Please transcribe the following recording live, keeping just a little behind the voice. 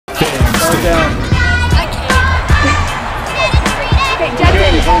Sit down. Okay,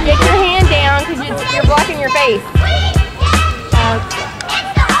 Justin, get your hand down because you're blocking your face.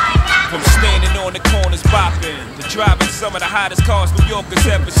 From standing on the corners bopping to driving some of the hottest cars New Yorkers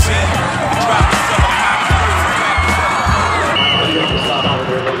ever seen. Driving some of the hottest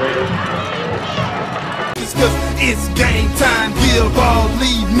Cause it's game time, give all,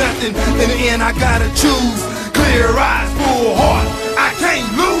 leave nothing. In the end I gotta choose. Clear eyes, full heart, I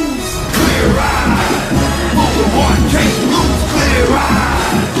can't lose. Clear eyes, full heart, can't lose. Clear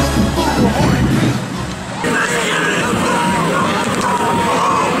eyes, full heart.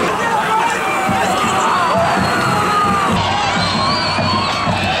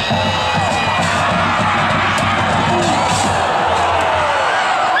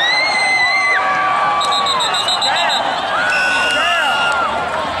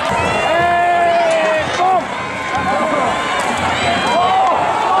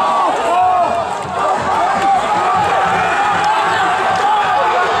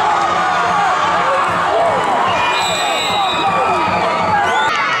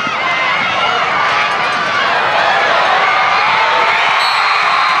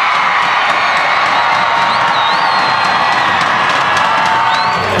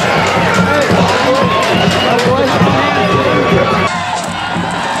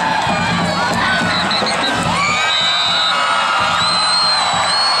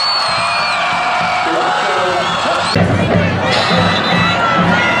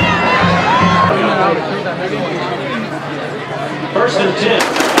 First and 10.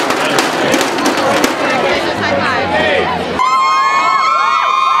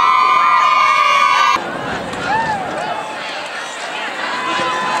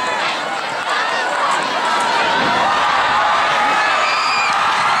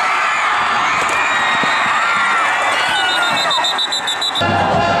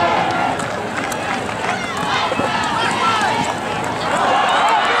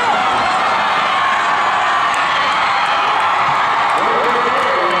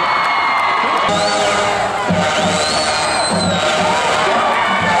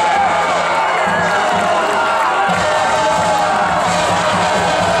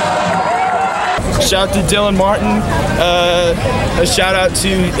 Shout out to Dylan Martin, a shout out to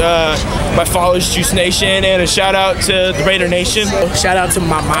my followers, Juice Nation, and a shout out to the Raider Nation. Shout out to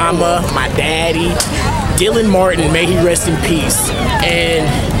my mama, my daddy, Dylan Martin, may he rest in peace, and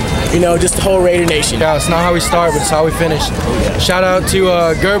you know, just the whole Raider Nation. Yeah, it's not how we start, but it's how we finish. Shout out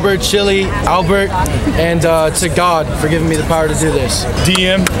to Gerber, Chili, Albert, and to God for giving me the power to do this.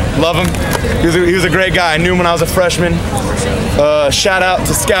 DM, love him. He was a great guy. I knew him when I was a freshman. Shout out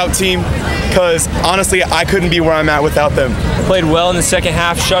to Scout Team, because honestly, I couldn't be where I'm at without them. Played well in the second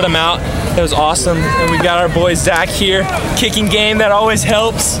half, shut them out. It was awesome. And we got our boy Zach here, kicking game, that always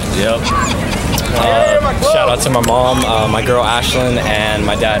helps. Yep. Shout out to my mom, my girl Ashlyn, and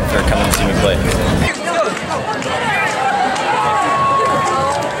my dad for coming to see me play.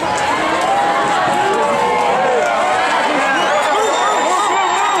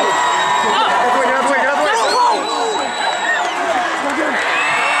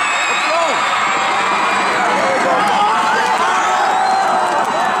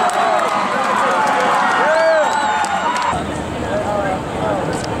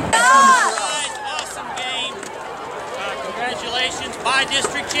 Congratulations, by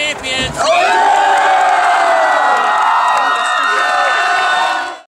district champions.